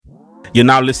You're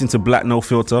now listening to Black No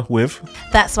Filter with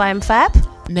That's Why I'm Fab.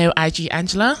 No IG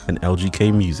Angela. and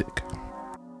LGK Music.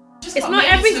 It's not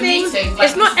everything.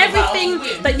 It's not everything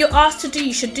that you're asked to do.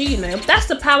 You should do. You know, that's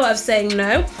the power of saying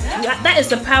no. That is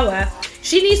the power.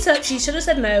 She should have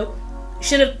said no.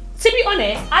 Should have. To be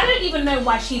honest, I don't even know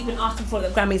why she's been asking for the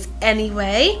Grammys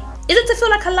anyway. Is it to feel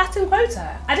like a Latin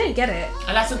quota? I don't get it.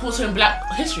 A Latin quota in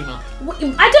Black History Month. Why was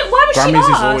she Grammys asked?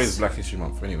 is always Black History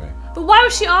Month anyway. But why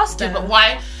was she asked? Yeah, but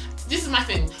why? This is my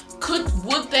thing.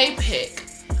 Would they pick?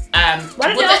 Why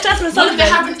don't they ask Jasmine Sullivan, would they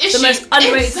have an issue? the most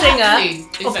underrated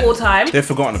singer of all time? They've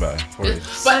forgotten about it already.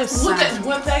 But So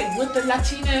would the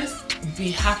Latinos be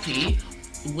happy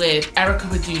with Erykah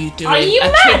Badu Are doing you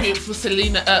a mad? tribute for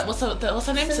Selena? What's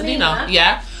her name? Selena.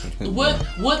 Yeah.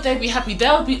 Would they be happy?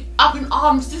 They'll be up in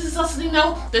arms. This is us, you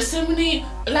know. There's so many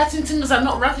Latin singers that are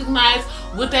not recognized.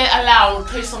 Would they allow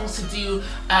Trey Songz to do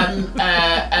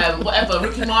whatever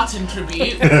Ricky Martin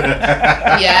tribute?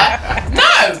 Yeah.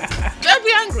 No. They'll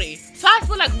be angry. So I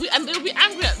feel like and they'll be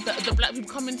angry at the black people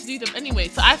coming to do them anyway.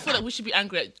 So I feel like we should be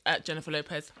angry at Jennifer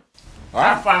Lopez.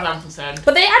 As far as I'm concerned.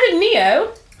 But they added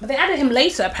Neo. But they added him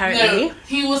later, apparently. No,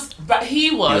 he was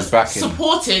backing.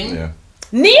 supporting. Yeah.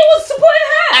 Neo was supporting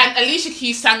her. And Alicia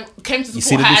Keys came to see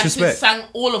support the her and disrespect? sang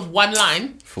all of one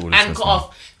line Foolishness, and got man.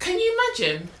 off. Can you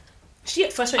imagine? She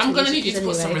frustrates I'm me. going to need you to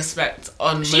put some respect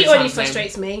on She Motown's already name.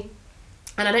 frustrates me.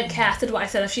 And I don't care. I said what I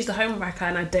said. She's a home wrecker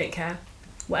and I don't care.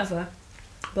 Whatever.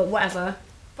 But whatever.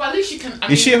 But at least you can.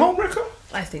 Is she a home wrecker?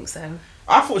 I think so.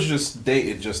 I thought she just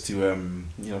dated just to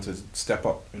to step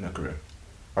up in her career.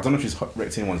 I don't know if she's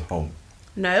wrecked anyone's home.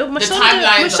 No, timelines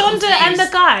Mashonda are and the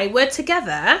confused. guy were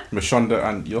together. Mashonda,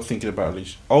 and you're thinking about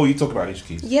Alicia. Oh, you talk about Alicia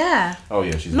Keys. Yeah. Oh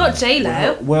yeah, she's Not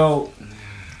J-Lo. Well,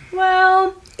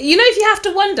 Well, you know, if you have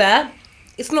to wonder,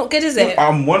 it's not good, is it?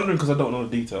 I'm wondering because I don't know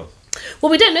the details.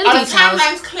 Well, we don't know Are the the details.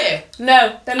 timelines clear?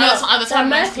 No, they're not. Are the They're timelines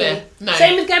murky. clear? No.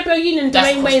 Same with Gabrielle Union and That's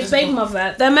Dwayne Wade's questionable. baby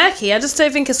mother. They're murky. I just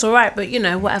don't think it's alright, but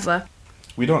whatever.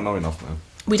 We don't know enough, man.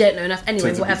 We don't know enough.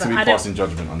 Anyway, to whatever. be I don't. passing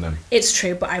judgment on them. It's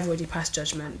true, but I've already passed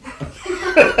judgment.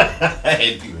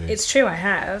 Anyway. It's true, I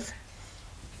have.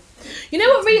 You know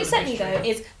what really upset me though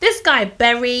is this guy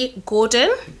Berry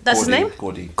Gordon. That's his name.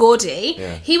 Gordy.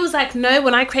 Yeah. He was like, no,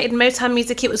 when I created Motown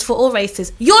music, it was for all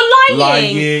races. You're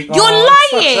lying. You're Oh,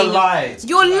 it's lying. such a lie.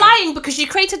 You're lying because you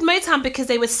created Motown because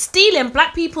they were stealing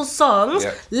black people's songs,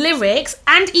 Yeah. lyrics,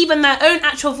 and even their own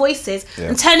actual voices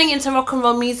and turning it into rock and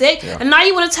roll music. Yeah. And now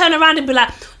you want to turn around and be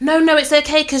like, no, it's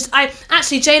okay because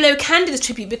J-Lo can do this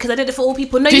tribute because I did it for all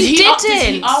people. No, you didn't.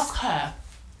 Did he ask her?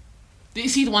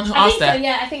 Is he the one who I asked think her? so,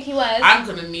 yeah, I think he was. I'm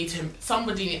gonna need him.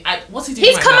 Somebody. What's he doing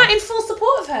He's right come now? out in full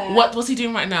support of her. What's he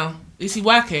doing right now? Is he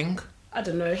working? I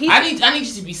don't know. I need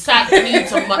you to be sacked. I need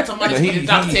some money to be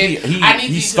deducted. I need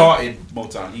he you started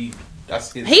Motown.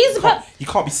 That's his. He's you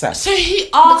can't be sacked. So he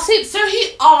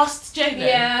asked J-Lo.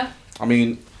 Yeah. I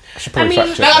mean, I should probably I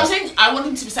mean, fact check Like I'm that. saying, I want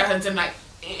him to be sacked, and then like,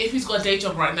 if he's got a day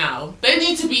job right now, there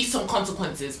need to be some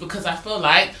consequences because I feel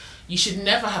like you should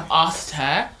never have asked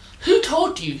her. Who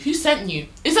told you? Who sent you?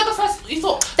 Is that the first you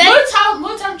thought?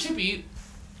 Motown tribute.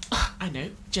 I know,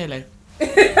 J-Lo. I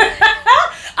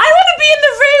want to be in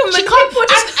the room She and can't- people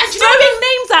just and you know throwing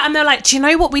names out and they're like, do you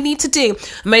know what we need to do?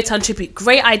 Motown tribute.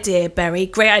 Great idea, Berry.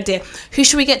 Great idea. Who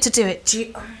should we get to do it?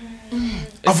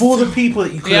 Of all the people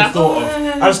that you could have thought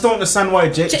of, I just don't understand why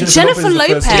Jennifer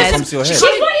Lopez. Comes to your head. She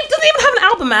doesn't even have an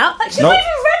album out. Like, she's Nope. not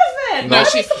even relevant. No, Why are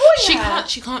we supporting her?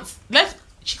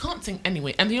 She can't sing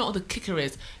anyway. And you know what the kicker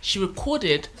is? She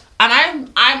recorded, and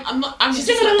She's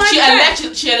doing a live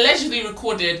track. She allegedly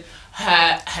recorded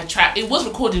her track. It was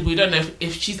recorded. We don't know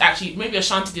if she's actually, maybe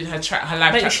Ashanti did her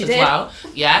live track as well.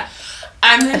 Yeah.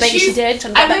 And then I bet you she did.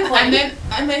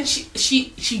 And then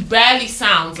she barely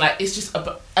sounds like it's just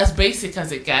as basic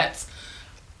as it gets.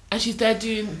 And she's there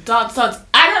doing dance. I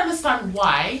don't understand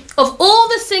why. Of all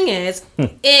the singers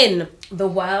in the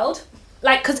world,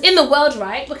 like, because in the world,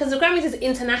 right, because the Grammys is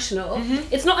international,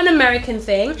 it's not an American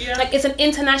thing, like, it's an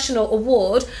international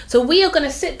award, so we are going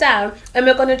to sit down and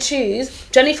we're going to choose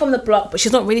Jenny from the Block, but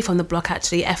she's not really from the Block,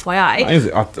 actually,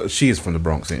 FYI. She is from the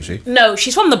Bronx, isn't she? No,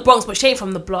 she's from the Bronx, but she ain't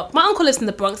from the Block. My uncle lives in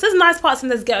the Bronx. There's nice parts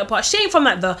and there's ghetto parts. She ain't from,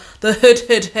 like, the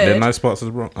hood. They're nice parts of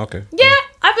the Bronx. Okay. Yeah,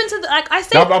 I've been to the, like, I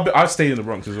stayed... I stayed in the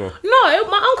Bronx as well. No,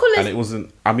 my uncle lives...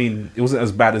 And it wasn't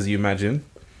as bad as you imagine.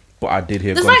 but I did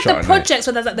hear there's gunshot like the at projects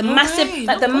where there's like the massive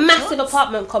gunshots.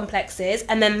 apartment complexes,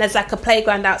 and then there's like a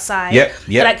playground outside. Yep,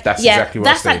 So, like, that's exactly where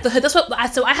I that's like stayed. the hood. That's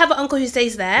what. So I have an uncle who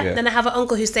stays there. Yeah. Then I have an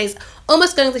uncle who stays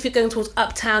almost going if you're going towards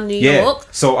Uptown New Yeah. York.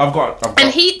 So I've got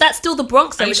And that's still the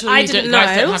Bronx, though, Are you which sure I you didn't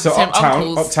guys don't know. have so the same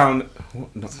uncles? Uptown.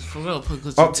 What? No. For real,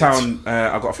 because Uptown,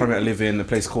 I got a family that live in a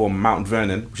place called Mount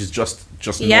Vernon, which is just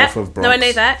Yeah. north of Bronx. No, I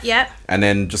know that. Yeah. And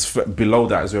then just below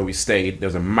that is where we stayed. There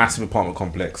was a massive apartment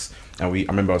complex, and I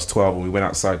remember I was 12 and we went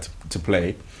outside to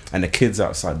play. And the kids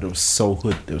outside, they were so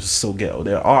hood, they were so ghetto.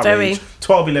 They're our Very. age,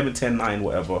 12, 11, 10, 9,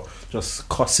 whatever, just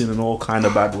cussing and all kind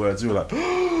of bad words. We were like,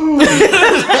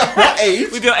 what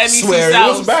age? With your NEC swearing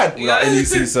selves. was bad. With our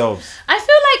NEC selves. I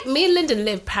feel like me and Lyndon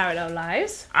live parallel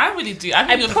lives. I really do. I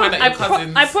think you're gonna find out your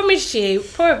cousins. I promise you,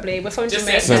 probably we're from Just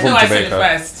Jamaica. say, from no, I said it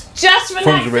Jamaica. first. Just From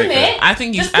relax, Jamaica. innit? I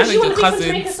think you. Just I because you think want your to be from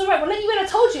Jamaica, cousins. it's alright. We'll let you in. I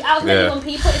told you, out of Yeah. anyone,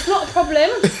 people, it's not a problem.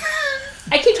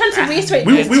 I keep trying to reiterate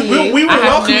We this to you. will I have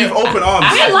welcome no- you with open arms.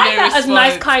 I have like that as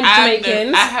nice, kind I have no-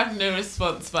 Jamaicans. I have no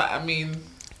response, but I mean,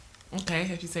 okay,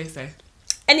 if you say so.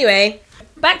 Anyway,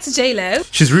 back to J-Lo.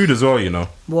 She's rude as well, you know.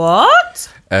 What?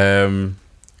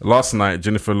 Last night,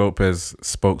 Jennifer Lopez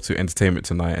spoke to Entertainment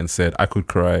Tonight and said, I could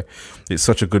cry. It's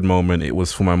such a good moment. It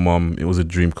was for my mom. It was a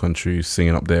dream come true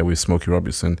singing up there with Smokey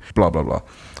Robinson, blah, blah, blah.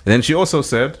 And then Jennifer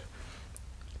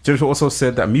also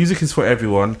said that music is for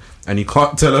everyone and you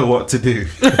can't tell her what to do.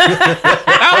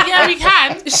 Oh yeah, we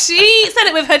can. She said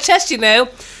it with her chest, you know.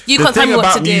 You The can't tell thing me what to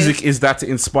about do. music is that it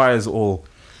inspires all.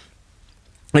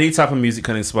 Any type of music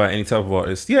can inspire any type of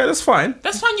artist. Yeah, that's fine.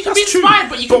 That's fine. You can That's be inspired,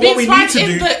 but you can be inspired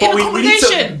in the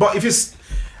congregation. But if it's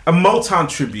a Motown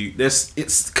tribute,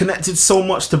 it's connected so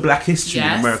much to Black history in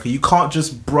Yes. America. You can't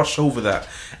just brush over that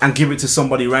and give it to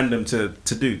somebody random to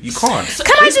do. You can't.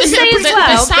 Can I just say as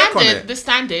well? The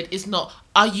standard is not,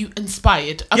 are you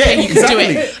inspired? Yeah, Okay, you can exactly.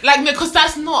 do it. Like, no, because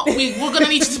that's not, we're going to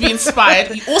need you to be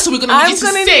inspired. Also, we're going to need you to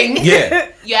sing. Yeah.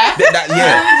 Yeah? Yeah. We're going to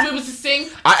be able to sing.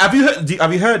 Have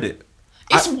you heard it?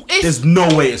 It's There's no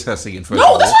way it's her singing first.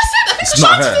 No, of that's all. what I said. I think It's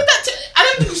not Ashanti her. did that too. I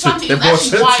don't think Ashanti They is both actually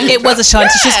said white. It was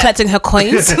Ashanti. She's Yeah. collecting her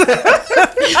coins.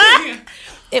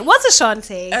 It was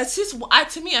Ashanti. It's just,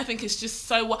 to me, I think it's just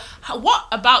so, what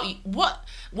about you,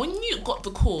 when you got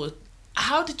the call,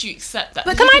 how did you accept that?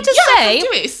 But can I just I say,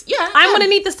 can do it. Yeah, I'm going to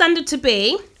need the standard to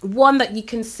be, one, that you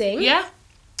can sing. Yeah.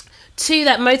 Two,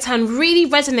 that Motown really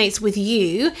resonates with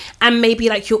you and maybe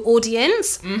like your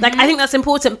audience. Mm-hmm. Like, I think that's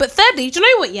important. But thirdly, do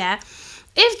you know what, yeah?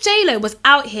 If J-Lo was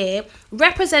out here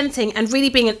representing and really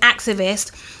being an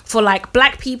activist for like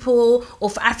Black people or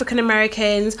for African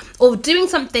Americans, or doing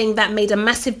something that made a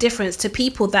massive difference to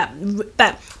people that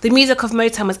the music of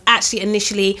Motown was actually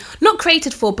initially not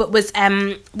created for, but was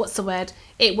what's the word?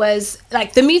 It was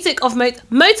like the music of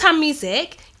Motown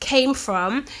music came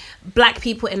from Black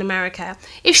people in America.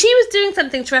 If she was doing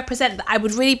something to represent that, I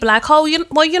would really be like, oh, you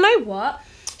know what?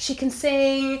 She can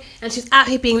sing and she's out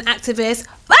here being an activist.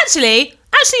 But actually,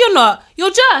 you're not.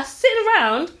 You're just sitting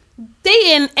around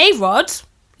dating A-Rod,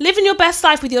 living your best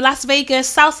life with your Las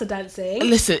Vegas salsa dancing.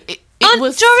 Listen, it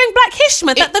was during Black History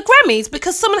Month at the Grammys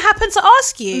because someone happened to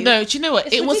ask you. No, do you know what?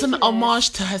 It's it was an ridiculous. homage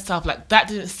to herself. Like, that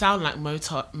didn't sound like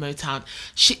Motown.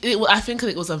 I think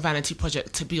it was a vanity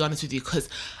project, to be honest with you, because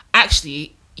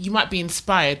actually you might be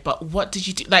inspired, but what did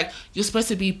you do? Like, you're supposed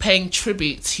to be paying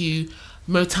tribute to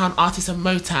Motown artists and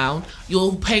Motown.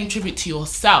 You're paying tribute to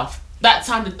yourself. That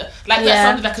sounded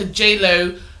like a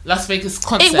J-Lo Las Vegas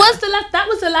concert. It was that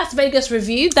was the Las Vegas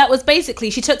review. That was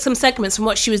basically, she took some segments from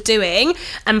what she was doing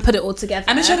and put it all together.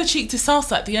 And then she had a cheek to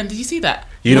salsa at the end. Did you see that?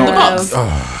 You know, the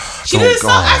box. She did a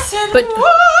song. I said, But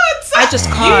what? I just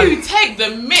can't. You take the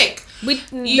mic.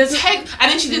 And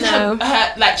then she did her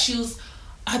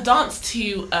dance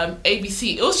to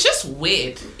ABC. It was just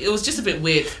weird. It was just a bit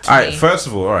weird to me. First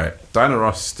of all, Diana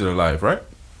Ross is still alive, right?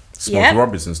 Smokey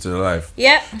Robinson's still alive.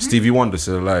 Yeah. Stevie Wonder's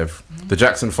still alive. The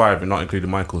Jackson 5, and not including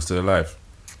Michael, still alive.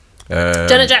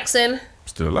 Janet Jackson.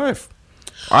 Still alive.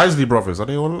 Isley Brothers, are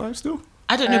they all alive still?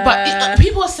 I don't know, but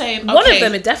people are saying, okay, one of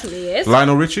them it definitely is.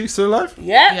 Lionel Richie, still alive?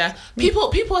 Yeah.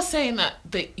 People are saying that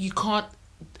you can't.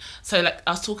 So, like,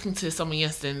 I was talking to someone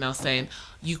yesterday and they were saying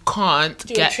you can't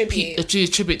do a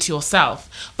tribute to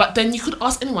yourself. But then you could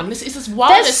ask anyone. Listen, it's as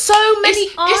wild. There's so many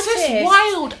artists. It's as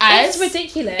wild as. It's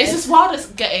ridiculous. It's as wild as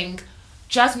getting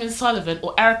Jasmine Sullivan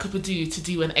or Erykah Badu to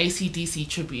do an AC/DC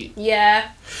tribute.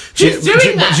 Yeah. Who's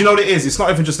doing that? Do you know what it is? It's not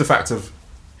even just the fact of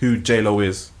who J-Lo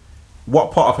is.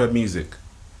 What part of her music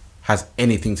has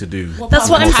anything to do? That's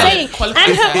what I'm saying. Qualifies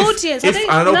And her her. audience.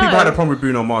 I know people had a problem with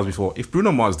Bruno Mars before. If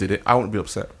Bruno Mars did it, I wouldn't be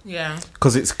upset. Yeah.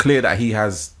 Because it's clear that he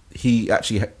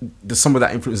actually, some of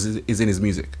that influence is in his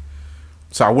music.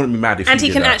 So I wouldn't be mad if And he he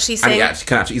did can that. actually And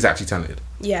sing. he's actually talented.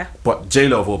 Yeah. But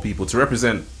J-Lo, of all people, to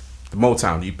represent the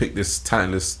Motown, you pick this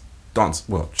talentless dance.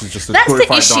 Well, she's just a That's the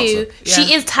glorified issue. dancer.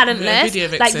 She Yeah. is talentless. Video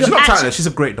vixen. Like She's She's you're not talented. She's a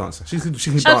great dancer. She can dance.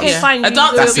 Okay, fine. A You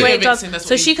dancer were is a great video dancer. vixen, that's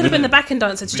So what she you- could have been the backing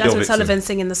dancer to Video Jasmine vixen. Sullivan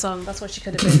singing the song. That's what she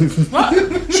could have been.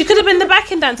 What? She could have been the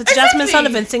backing dancer to Jasmine Exactly.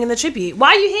 Sullivan singing the tribute.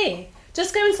 Why are you here?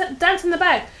 Just go and dance in the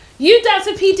back. You dance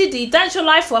with P. Diddy, dance your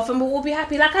life off, and we'll all be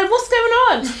happy. Like, what's going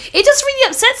on? It just really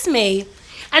upsets me.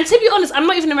 And to be honest, I'm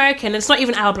not even American. It's not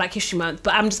even our Black History Month,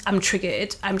 but I'm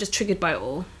triggered. I'm just triggered by it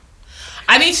all.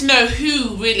 I need to know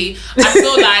who really. I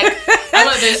feel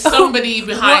like there's somebody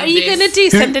behind What are you this. going to do?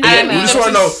 Send an And We email? just want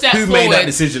to know Step who made that forward.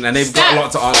 decision, and they've got Step a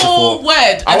lot to answer forward for.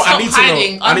 and I stop need to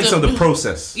hiding know. I need to know under- the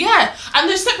process. Yeah, and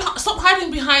then stop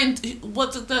hiding behind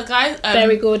what's the guy?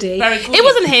 Berry Gordy. Barry Gordy. It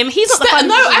wasn't him. He's not the fun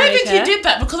No, I don't think maker. he did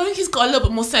that because I think he's got a little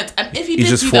bit more sense. And if he He's did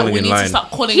just do that, falling we in need line. to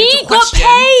start calling He into got question.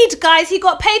 paid, guys. He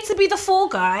got paid to be the fall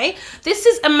guy. This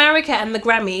is America and the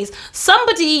Grammys.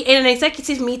 Somebody in an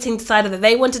executive meeting decided that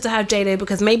they wanted to have J-Lo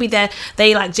because maybe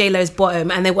they like J-Lo's bottom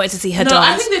and they wanted to see her No, dance.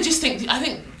 I think they just think. I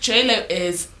think J-Lo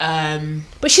is.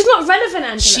 But she's not relevant,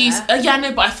 Angela. She's yeah,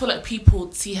 no, but I feel like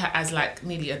people see her as like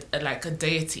nearly like a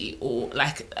deity or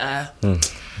like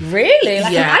really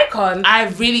like an icon. I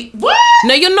really what?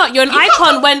 No, you're not. You're an You can't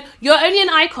icon go- when you're only an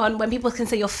icon when people can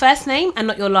say your first name and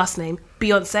not your last name.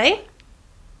 Beyonce.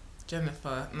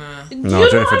 Jennifer, nah. No, You're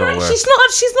Jennifer not don't an- work. She's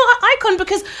not an icon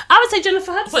because I would say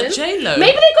Jennifer Hudson. But J-Lo.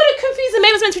 Maybe they got it confused and maybe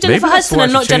it was meant to be Maybe Jennifer that's Hudson why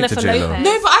and she not changed to Jennifer J-Lo. Lopez.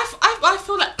 No, but I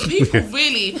feel like people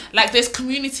really like there's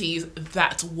communities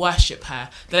that worship her.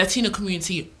 The Latino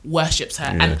community worships her,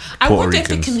 Yeah, and I Puerto wonder if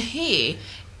they Ricans. can hear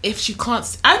if she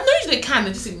can't. I know they can.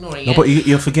 They're just ignoring No, it. but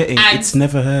you're forgetting. And- It's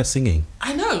never her singing.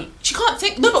 I know she can't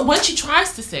sing. No, but when she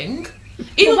tries to sing,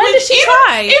 even when does she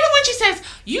try? Even when she says,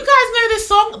 "You guys know this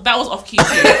song," that was off key too. I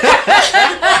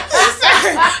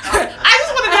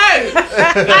just want to know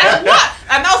like, what,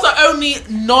 and that was the only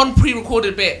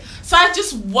non-pre-recorded bit. So I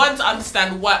just want to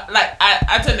understand what, like,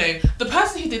 I don't know, the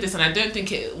person who did this, and I don't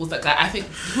think it was that guy. I think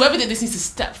whoever did this needs to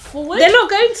step forward. They're not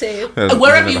going to.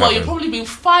 Wherever you are, you're probably being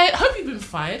fired. Hope you've been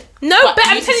fired. No, but you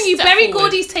I'm need to telling you, step Berry forward.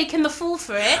 Gordy's taken the fall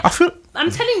for it. I feel. I'm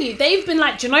telling you, they've been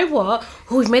like, do you know what?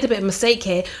 Oh, we've made a bit of a mistake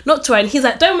here. Not to, and he's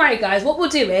like, don't worry, guys. What we'll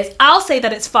do is, I'll say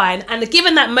that it's fine. And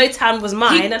given that Motown was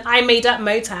mine and I made up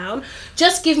Motown,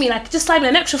 just give me just slide me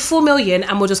an extra $4 million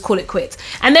and we'll just call it quits.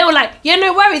 And they were like, yeah,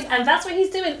 no worries. And that's what he's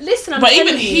doing. Listen, I'm But telling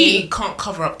even you. he can't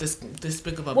cover up this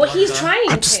big of a. Well, he's blunder. trying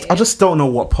I to. just don't know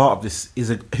what part of this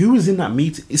is. Who was in that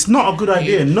meeting? It's not a good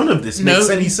idea. None of this makes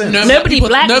any sense. Nobody people,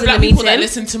 black no was in black the people that meeting.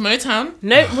 listen to Motown.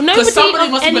 No, well, nobody Because somebody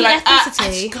of must be any like,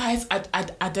 ethnicity. guys,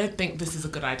 I don't think this is a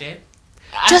good idea.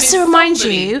 Just to remind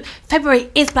you,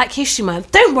 February is Black History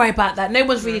Month. Don't worry about that. No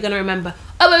one's really going to remember.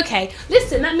 Oh, okay.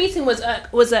 Listen, that meeting was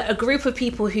a group of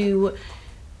people who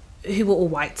were all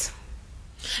white.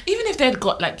 Even if they had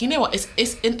got like, you know what,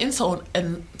 it's an insult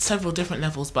on several different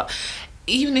levels, but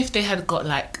even if they had got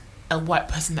like a white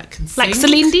person that can sing, Like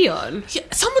Celine Dion. yeah,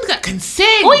 someone that can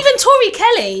sing, Or even Tori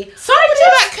Kelly. somebody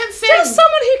that can sing. Just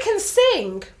someone who can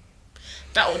sing.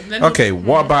 That would, then Okay,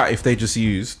 what about if they just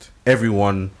used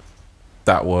everyone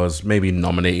that was maybe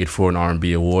nominated for an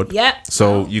R&B award? Yep.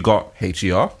 So you got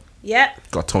HER,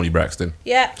 Yep. got Tony Braxton,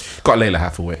 Yep. got Layla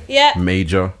Hathaway, Yeah.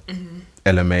 Major,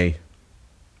 LMA.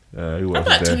 Who I else feel was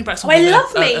like there? Tony Braxton. Oh, I was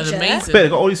love an Major. amazing. But they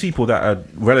got all these people that are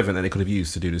relevant that they could have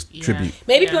used to do this tribute.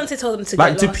 Maybe Yeah. Beyonce told them to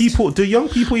Like, get lost. do young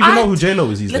people even know who J-Lo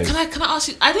is these Look, days? can I ask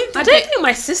you? I don't I don't think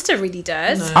my sister really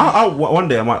does. No. One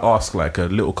day I might ask like a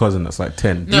little cousin that's like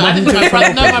 10. Do No, you know I who think Jennifer Lopez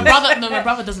is? my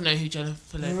brother doesn't know who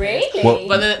Jennifer Lopez is. Really? Well,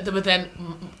 But then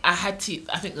I had to.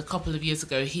 I think a couple of years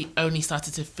ago, he only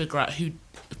started to figure out who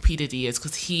P Diddy is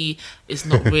because he is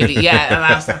not really. Yeah, and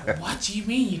I was like, "What do you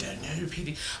mean you don't know who P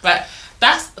Diddy?" But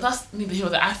that's neither here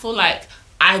nor there. I feel like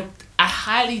I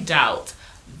highly doubt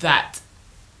that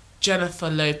Jennifer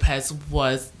Lopez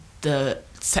was a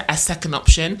second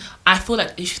option. I feel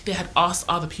like if they had asked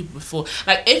other people before,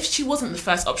 like if she wasn't the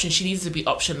first option, she needs to be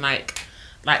option like.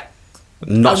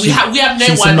 No, we have no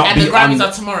she should one, not and the be Grammys on-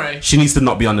 are tomorrow. She needs to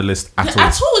not be on the list at all.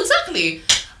 At all, exactly.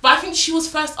 But I think she was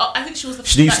first. I think she was the.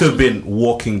 She needs to have was- been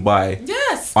walking by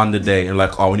Yes. on the day and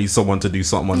like, oh, we need someone to do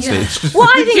something on Yeah. stage. What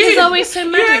I think is You- always so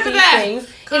mad you're with over these there. things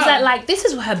Come. is that like this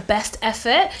is her best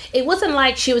effort. It wasn't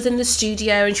like she was in the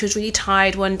studio and she was really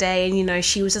tired one day and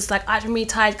she was just like, I'm really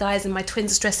tired, guys, and my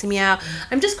twins are stressing me out.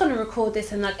 I'm just gonna record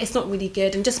this and like it's not really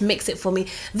good and just mix it for me.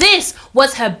 This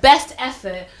was her best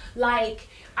effort. Like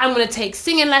I'm going to take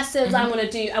singing lessons. I'm going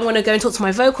to go and talk to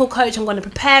my vocal coach. I'm going to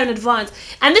prepare in advance.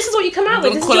 And this is what you come out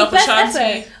with. This is your best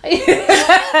effort.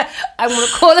 I'm going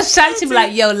to call Ashanti and be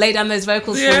like, yo, lay down those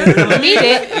vocals for me. I need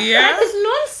it. Yeah. That is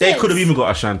nonsense. They could have even got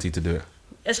Ashanti to do it.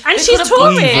 And she's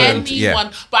touring.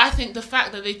 Anyone. But I think the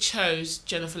fact that they chose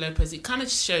Jennifer Lopez, it kind of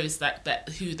shows that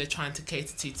who they're trying to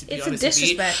cater to be it's honest a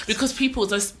disrespect. with you.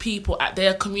 Because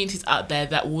there are communities out there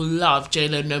that will love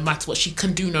J-Lo no matter what. She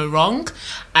can do no wrong.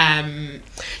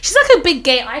 She's like a big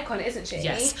gay icon, isn't she?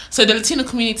 Yes. So the Latino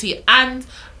community and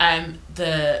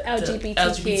the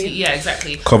LGBT, yeah,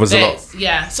 exactly. Covers a lot.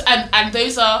 Yeah. So and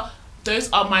those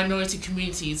are minority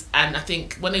communities, and I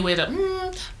think when they weigh up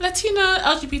Latino,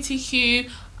 LGBTQ,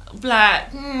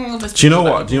 Black. Do you know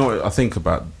what I think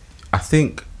about? I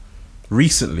think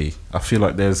recently I feel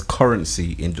like there's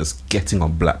currency in just getting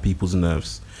on black people's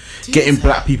nerves. Getting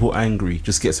black people angry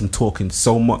just gets them talking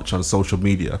so much on social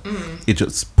media. It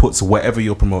just puts whatever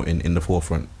you're promoting in the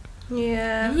forefront.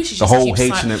 Yeah. The whole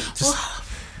H&M.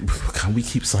 Can we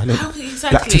keep silent? Exactly.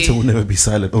 Black Twitter will never be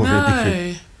silent over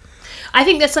anything. I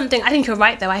think there's something. I think you're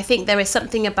right, though. I think there is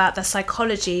something about the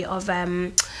psychology of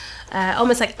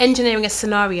almost like engineering a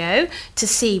scenario to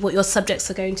see what your subjects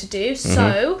are going to do,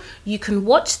 so you can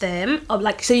watch them, or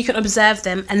like so you can observe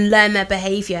them and learn their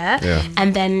behavior,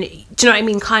 and then do you know what I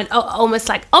mean? Almost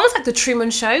like the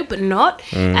Truman Show, but not.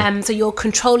 So you're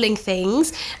controlling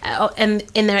things and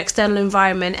in their external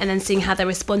environment, and then seeing how they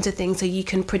respond to things, so you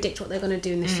can predict what they're going to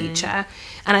do in the future.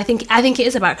 And I think it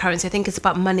is about currency. I think it's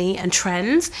about money and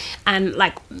trends, and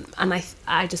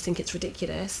I just think it's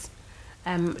ridiculous.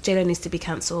 J-Lo needs to be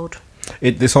cancelled.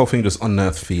 This whole thing just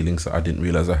unearthed feelings that I didn't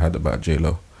realise I had about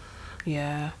J-Lo.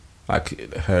 Yeah.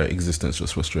 Like, her existence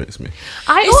just frustrates me.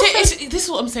 This is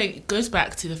what I'm saying. It goes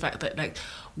back to the fact that, like,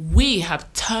 we've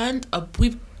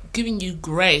given you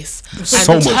grace and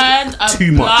turned a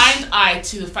blind eye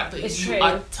to the fact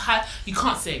that you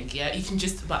can't sing, yeah? You can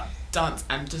just about dance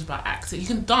and just about act. So you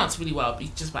can dance really well, but you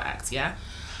just about act, yeah?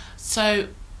 So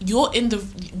you're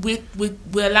we're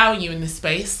allowing you in this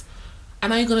space, and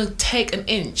now you're going to take an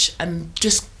inch and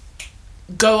just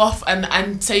go off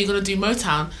and say you're going to do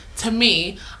Motown. To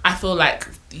me, I feel like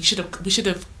we should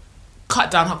have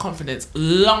cut down her confidence a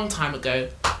long time ago.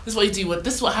 This is what you do.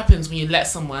 This is what happens when you let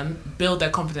someone build their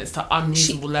confidence to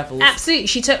unreasonable levels. Absolutely.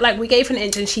 She took, we gave her an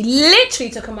inch and she literally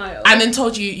took a mile. And then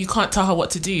told you can't tell her what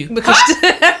to do. Because she should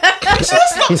have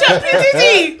stopped her at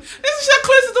PDD. She should have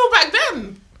closed the door back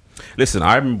then. Listen,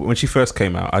 I remember when she first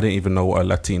came out, I didn't even know what a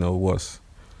Latino was.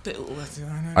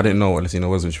 I didn't know what Latino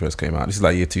was when she first came out. This is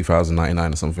like year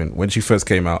 2099 or something. When she first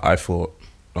came out, I thought,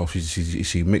 oh,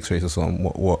 she mixed race or something.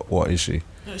 What is she?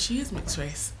 No, she is mixed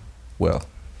race. Well,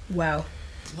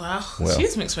 she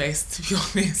is mixed race, to be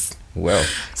honest. Well,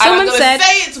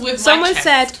 someone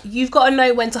said you've got to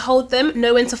know when to hold them,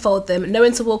 know when to fold them, know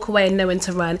when to walk away, and know when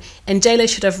to run. And J-Lo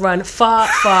should have run far,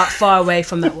 far, far away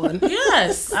from that one.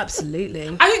 Yes,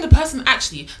 absolutely. I think the person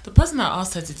that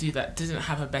asked her to do that didn't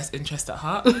have her best interest at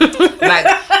heart. Like,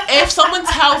 if someone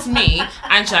tells me,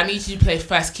 Angela, I need you to play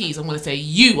first keys, I'm going to say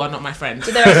you are not my friend.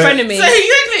 They're a friend of me. So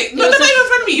exactly, no, they're not even a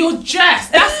friend of me. You're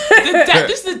just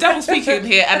this is the devil speaking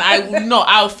here, and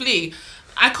I'll flee.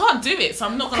 I can't do it, so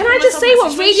I'm not going to. Can I just say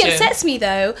what really upsets me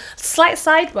though? Slight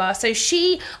sidebar. So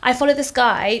I follow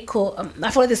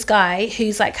this guy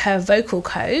who's like her vocal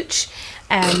coach,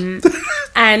 and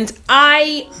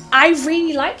I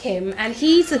really like him, and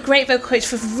he's a great vocal coach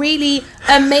for really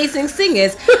amazing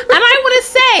singers. And I want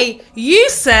to say, you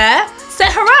sir,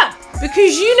 set her up.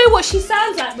 Because you know what she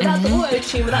sounds like without the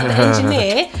auto-tune, without the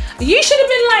engineer. You should have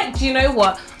been like, do you know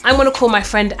what? I'm going to call my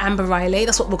friend Amber Riley.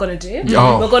 That's what we're going to do.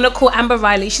 We're going to call Amber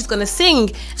Riley. She's going to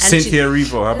sing. And Cynthia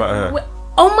Erivo, how about her?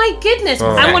 Oh my goodness.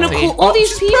 I'm going to call all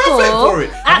these people. Perfect for it.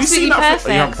 Have you seen that?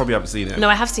 Perfect. You probably haven't seen it. No,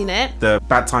 I have seen it. The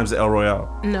Bad Times at El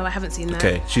Royale. No, I haven't seen that.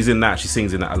 Okay, she's in that. She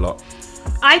sings in that a lot.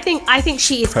 I think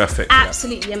she is perfect,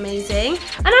 absolutely amazing.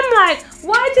 And I'm like,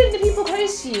 why didn't the people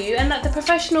close to you and like the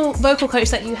professional vocal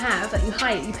coach that you have, that you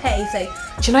hire, you pay, say,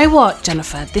 do you know what,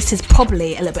 Jennifer, this is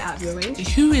probably a little bit out of your range?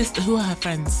 Who are her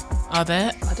friends? Are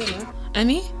there? I don't know.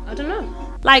 Any? I don't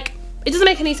know. Like, it doesn't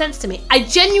make any sense to me. I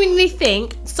genuinely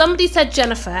think somebody said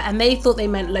Jennifer and they thought they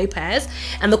meant Lopez,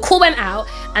 and the call went out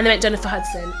and they meant Jennifer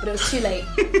Hudson, but it was too late.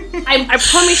 I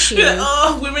promise you. We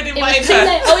already paid her. Too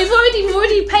late. Oh, we've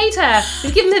already paid her.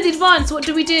 We've given her the advance. What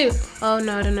do we do? Oh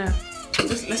no, I don't know.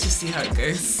 Let's just see how it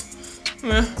goes.